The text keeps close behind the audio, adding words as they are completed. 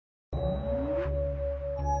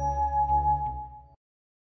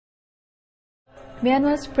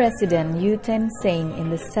Myanmar's President Thein Sein,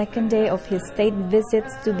 in the second day of his state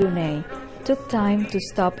visits to Brunei, took time to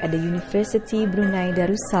stop at the Universiti Brunei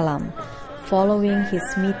Darussalam, following his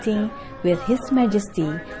meeting with His Majesty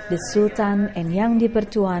the Sultan and Yang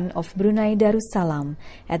di-Pertuan of Brunei Darussalam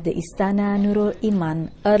at the Istana Nurul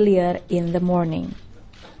Iman earlier in the morning.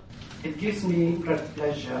 It gives me great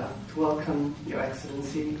pleasure to welcome Your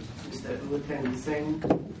Excellency Mr. Thein Sein,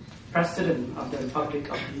 President of the Republic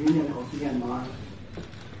of the Union of Myanmar.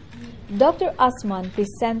 Dr. Asman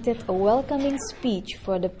presented a welcoming speech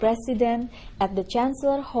for the President at the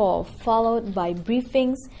Chancellor Hall, followed by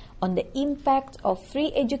briefings on the impact of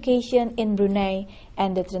free education in Brunei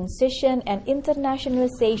and the transition and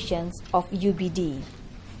internationalizations of UBD.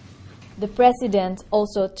 The President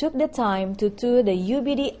also took the time to tour the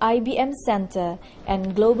UBD IBM Center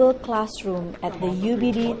and Global Classroom at the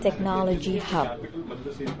UBD Technology Hub.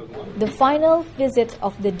 The final visit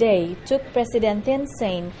of the day took President Thein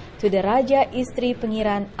Sein to the Raja Istri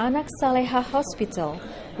Pengiran Anak Saleha Hospital,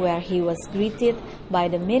 where he was greeted by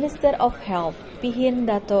the Minister of Health, Pihin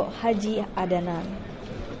Dato Haji Adanan.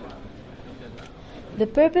 The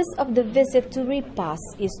purpose of the visit to Ripas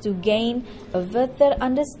is to gain a further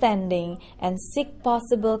understanding and seek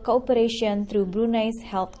possible cooperation through Brunei's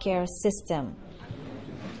healthcare system.